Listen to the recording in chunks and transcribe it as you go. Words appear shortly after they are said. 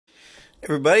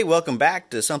Everybody, welcome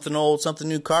back to Something Old, Something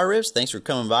New Car Rips. Thanks for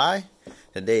coming by.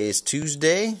 Today is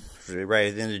Tuesday, right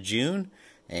at the end of June,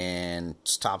 and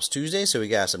it's Topps Tuesday, so we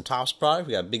got some Topps product.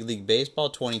 We got Big League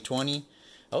Baseball 2020.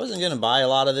 I wasn't going to buy a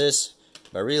lot of this,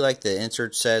 but I really like the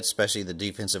insert set, especially the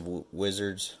Defensive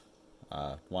Wizards.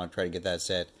 Want to try to get that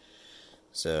set.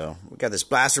 So, we got this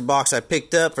blaster box I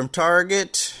picked up from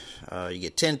Target. You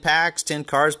get 10 packs, 10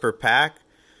 cards per pack.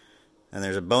 And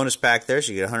there's a bonus pack there,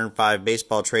 so you get 105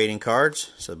 baseball trading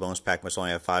cards. So the bonus pack must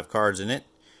only have 5 cards in it.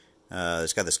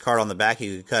 It's got this card on the back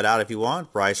you can cut out if you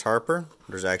want. Bryce Harper.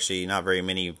 There's actually not very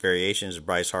many variations.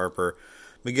 Bryce Harper,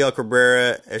 Miguel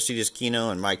Cabrera, Aristides Aquino,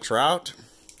 and Mike Trout.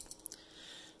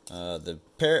 The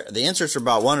inserts are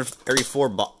about one every four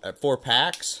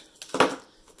packs.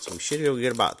 So we should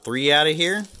get about 3 out of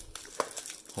here.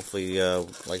 Hopefully,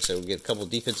 like I said, we'll get a couple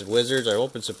Defensive Wizards. I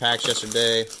opened some packs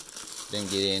yesterday.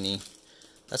 Didn't get any.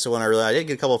 That's the one I did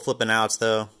get a couple of flipping outs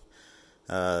though.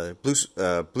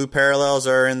 Blue parallels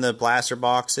are in the blaster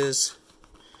boxes.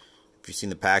 If you've seen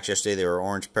the packs yesterday, they were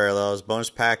orange parallels. Bonus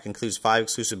pack includes 5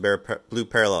 exclusive blue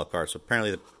parallel cards. So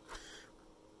apparently the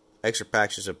extra pack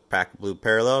is just a pack of blue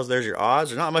parallels. There's your odds.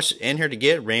 There's not much in here to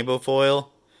get. Rainbow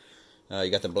foil. You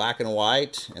got the black and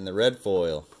white and the red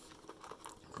foil.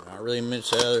 Not really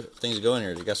much other things to go in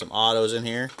here. You got some autos in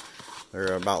here.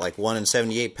 They're about like 1 in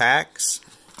 78 packs.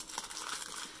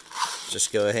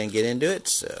 Just go ahead and get into it.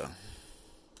 So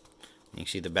you can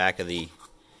see the back of the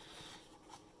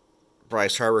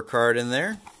Bryce Harper card in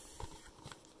there.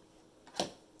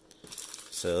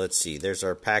 So let's see. There's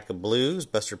our pack of blues.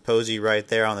 Buster Posey right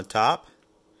there on the top.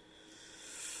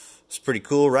 It's pretty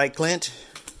cool, right, Clint?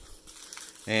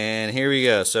 And here we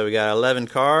go. So we got 11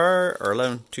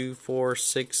 11, 2, 4,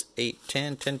 6, 8,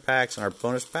 10 packs in our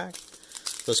bonus pack.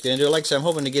 Let's get into it. Like I said, I'm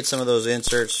hoping to get some of those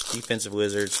inserts, Defensive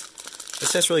Wizards.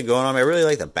 That's really going on. I really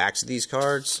like the backs of these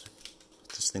cards.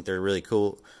 I just think they're really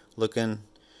cool looking.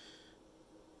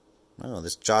 Oh,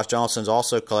 this Josh Johnson's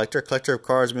also a collector. Collector of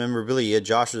cards memorabilia.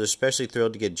 Josh was especially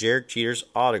thrilled to get Jarek Jeter's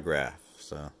autograph.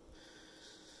 So,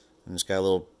 and it's got a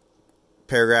little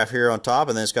paragraph here on top,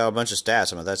 and then it's got a bunch of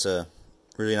stats. I mean, that's a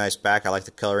really nice back. I like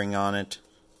the coloring on it.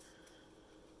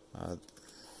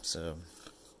 So,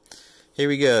 here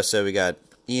we go. So we got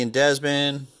Ian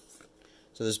Desmond.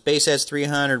 So this base has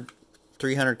 300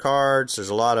 cards. There's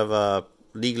a lot of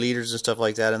league leaders and stuff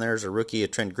like that in there. There's a rookie of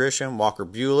Trent Grisham, Walker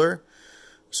Buehler.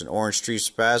 There's an orange tree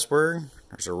Strasburg.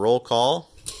 There's a roll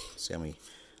call. See how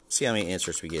many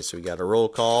inserts we get. So we got a roll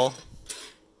call.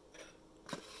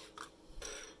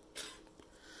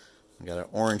 We got an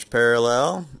orange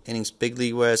parallel. Innings Big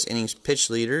League West. Innings pitch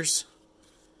leaders.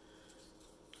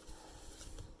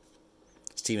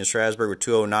 Steven Strasburg with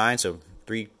 209. So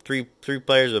three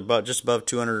players about just above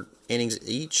 200 innings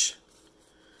each.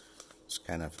 It's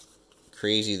kind of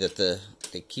crazy that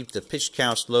they keep the pitch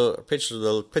counts low,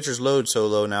 pitchers load so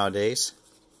low nowadays.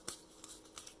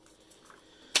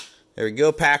 There we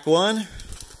go, pack 1.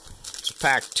 It's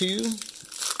pack 2.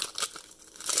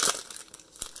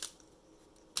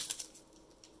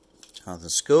 Jonathan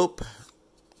Scope.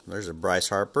 There's a Bryce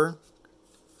Harper.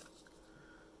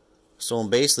 Stolen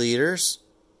base leaders.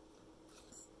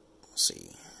 Let's see.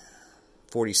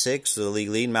 46, the league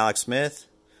lead, Mallex Smith.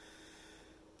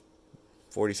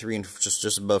 43 and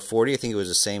just above 40. I think it was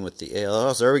the same with the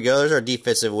ALL. So there we go. There's our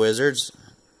Defensive Wizards.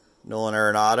 Nolan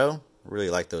Arenado. Really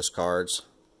like those cards.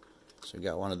 So we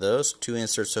got one of those. 2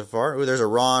 inserts so far. Ooh, there's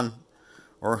a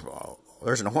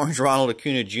there's an orange Ronald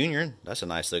Acuna Jr. That's a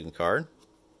nice looking card.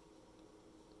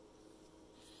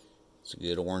 It's a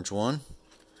good orange one.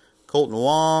 Colton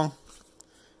Wong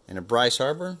and a Bryce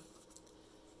Harper.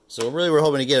 So really we're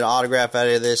hoping to get an autograph out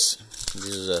of this.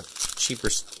 This is a cheaper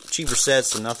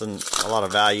sets and a lot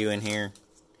of value in here.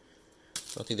 I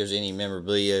don't think there's any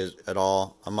memorabilia at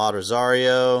all. Ahmad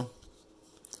Rosario,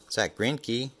 Zach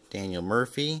Greinke, Daniel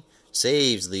Murphy,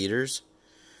 saves leaders,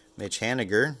 Mitch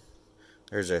Haniger.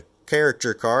 There's a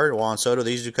character card, Juan Soto.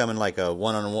 These do come in like a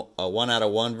one out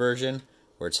of one version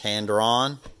where it's hand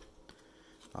drawn.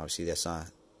 Obviously that's not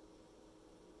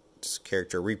just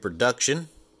character reproduction.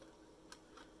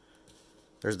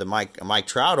 There's the Mike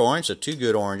Trout orange, so 2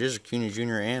 good oranges, Acuna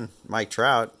Jr. and Mike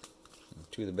Trout.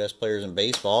 2 of the best players in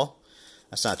baseball.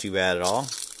 That's not too bad at all.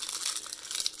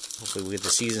 Hopefully we'll get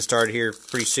the season started here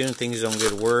pretty soon. Things don't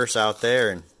get worse out there,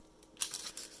 and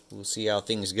we'll see how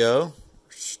things go.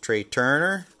 There's Trey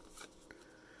Turner,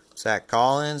 Zach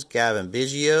Collins, Gavin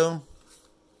Biggio,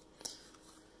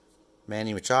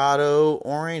 Manny Machado,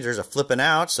 orange. There's a flipping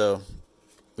out, so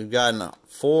we've gotten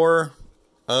 4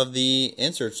 of the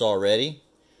inserts already.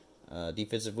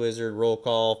 Defensive Wizard, roll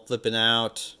call, flipping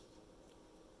out,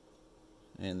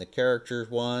 And the character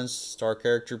ones, Star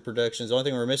Character Productions. The only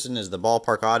thing we're missing is the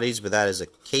Ballpark Oddities, but that is a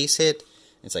case hit.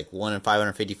 It's like 1 in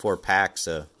 554 packs,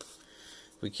 so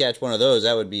if we catch one of those,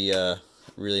 that would be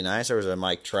really nice. There was a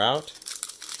Mike Trout.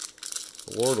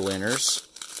 Award winners.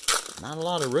 Not a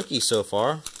lot of rookies so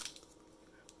far.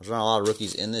 There's not a lot of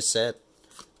rookies in this set,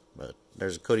 but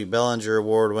there's a Cody Bellinger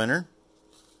Award winner.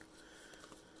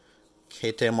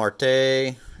 Ketel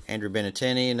Marte, Andrew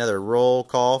Benintendi, another roll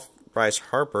call. Bryce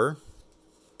Harper.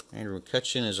 Andrew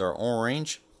McCutchen is our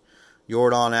orange.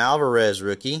 Yordan Alvarez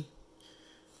rookie.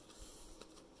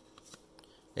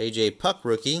 AJ Puck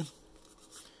rookie.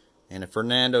 And a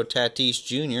Fernando Tatis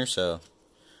Jr. So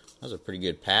that was a pretty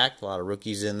good pack. A lot of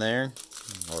rookies in there.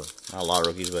 Or not a lot of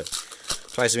rookies, but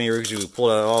twice as many rookies as we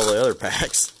pulled out of all the other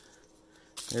packs.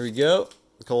 There we go.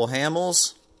 Cole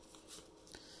Hamels.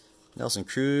 Nelson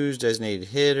Cruz, designated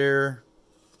hitter.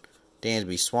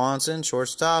 Dansby Swanson,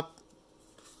 shortstop.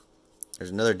 There's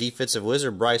another defensive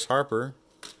wizard, Bryce Harper.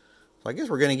 So I guess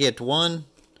we're going to get one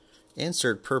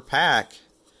insert per pack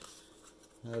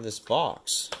out of this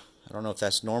box. I don't know if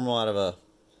that's normal out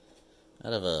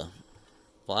of a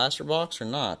blaster box or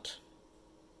not.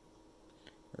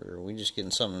 Or are we just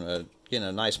getting something, getting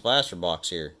a nice blaster box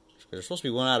here? Because there's supposed to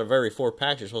be one out of every 4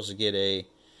 packs. You're supposed to get a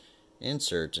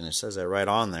insert, and it says that right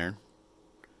on there.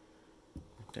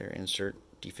 There, insert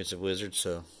defensive wizard.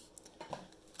 So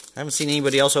I haven't seen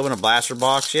anybody else open a blaster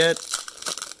box yet.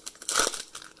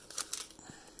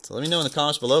 So let me know in the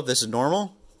comments below if this is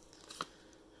normal.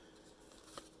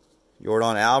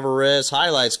 Yordan Alvarez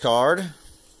highlights card.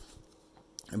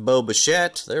 Bo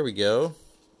Bichette, there we go.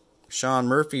 Sean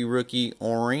Murphy rookie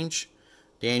orange.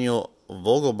 Daniel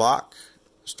Vogelbach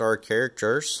star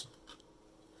characters.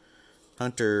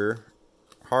 Hunter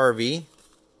Harvey.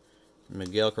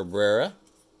 Miguel Cabrera.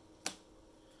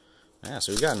 Yeah,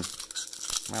 so we got,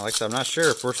 well, like I said, I'm not sure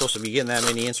if we're supposed to be getting that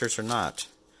many inserts or not.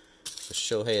 So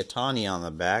Shohei Ohtani on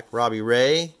the back. Robbie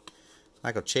Ray.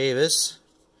 Michael Chavis.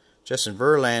 Justin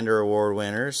Verlander award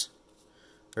winners.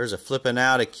 There's a flipping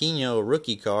out Aquino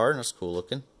rookie card. That's cool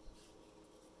looking.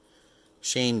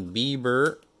 Shane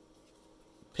Bieber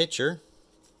pitcher.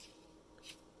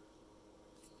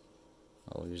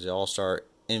 Oh, he's the All-Star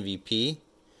MVP.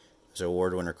 There's an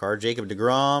award winner card. Jacob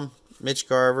deGrom, Mitch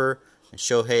Garver, and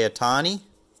Shohei Ohtani.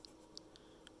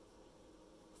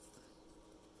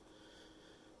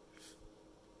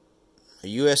 A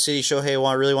U.S. city Shohei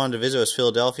really wanted to visit was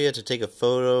Philadelphia to take a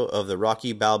photo of the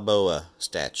Rocky Balboa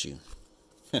statue.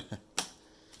 Yeah,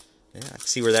 I can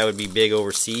see where that would be big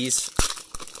overseas.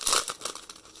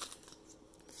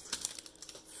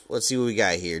 Let's see what we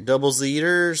got here. Doubles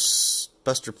leaders,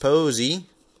 Buster Posey,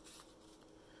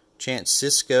 Chance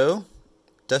Cisco,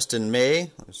 Dustin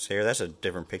May. Let's see here. That's a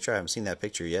different picture. I haven't seen that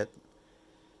picture yet.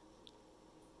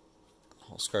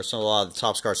 A lot of the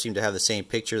top cards seem to have the same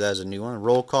picture. That's a new one.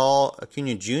 Roll call,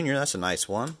 Acuna Jr. That's a nice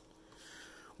one.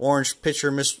 Orange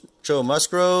pitcher, Joe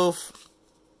Musgrove.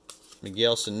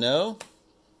 Miguel Sano.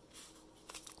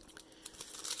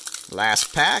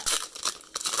 Last pack.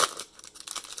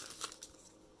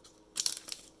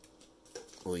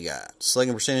 We got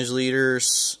slugging percentage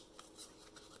leaders.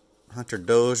 Hunter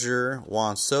Dozier,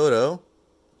 Juan Soto,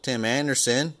 Tim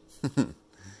Anderson. It's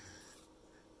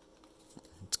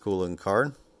a cool looking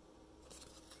card.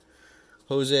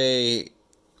 Jose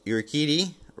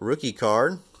Urquidy, rookie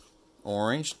card,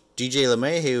 orange. DJ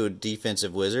LeMahieu,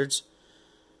 defensive wizards.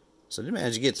 So they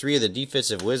managed to get 3 of the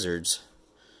defensive wizards.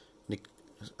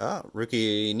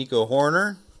 Rookie Nico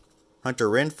Horner, Hunter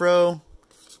Renfroe,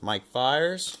 Mike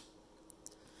Fiers.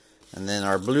 And then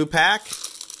our blue pack.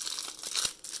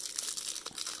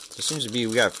 There seems to be,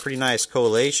 we got a pretty nice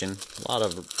collation. A lot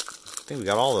of, I think we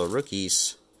got all the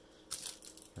rookies.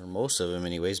 Or most of them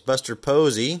anyways. Buster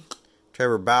Posey,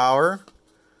 Trevor Bauer,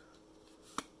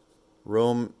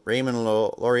 Raymond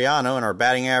Laureano, and our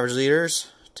batting average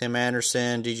leaders. Tim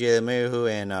Anderson, DJ LeMahieu,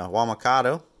 and Juan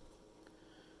Mercado.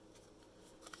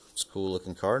 It's a cool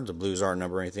looking card. The blues aren't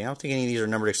numbered or anything. I don't think any of these are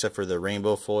numbered except for the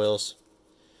rainbow foils.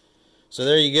 So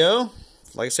there you go.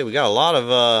 Like I said, we got a lot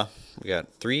of, we got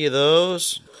 3 of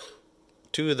those,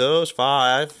 2 of those,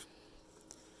 5,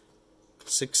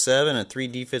 6, 7, and 3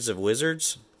 defensive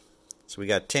wizards. So we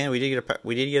got 10. We did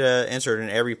get an insert in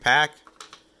every pack.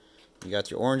 You got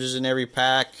your oranges in every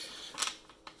pack.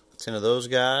 10 of those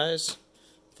guys.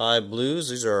 5 blues.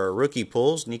 These are our rookie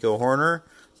pulls. Nico Horner,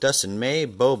 Dustin May,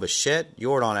 Bo Bichette,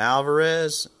 Yordan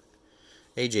Alvarez,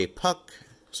 AJ Puck.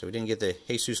 So we didn't get the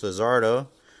Jesus Luzardo.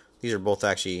 These are both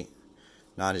actually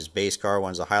not his base card.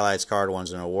 One's a highlights card,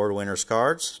 one's an award winners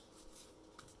cards.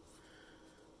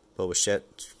 Bo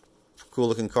Bichette, cool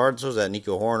looking card. So is that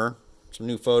Nico Horner. Some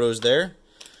new photos there.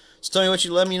 So tell me what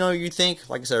let me know what you think.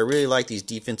 Like I said, I really like these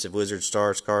defensive Wizard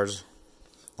Stars cards.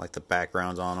 I like the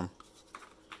backgrounds on them.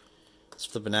 Let's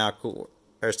flip it out. Cool.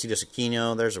 Aristides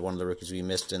Aquino. There's one of the rookies we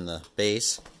missed in the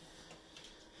base.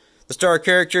 The star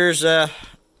characters,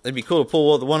 it'd be cool to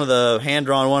pull one of the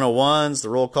hand-drawn 101s. The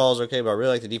roll call is okay, but I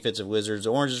really like the defensive Wizards.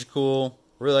 The oranges are cool.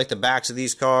 I really like the backs of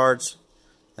these cards.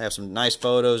 They have some nice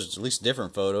photos. It's at least a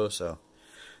different photo, so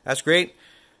that's great.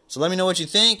 So let me know what you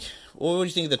think. What do you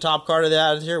think of the top card of that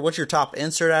out of here? What's your top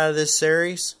insert out of this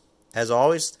series? As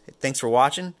always, thanks for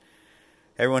watching.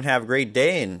 Everyone have a great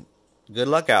day and good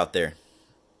luck out there.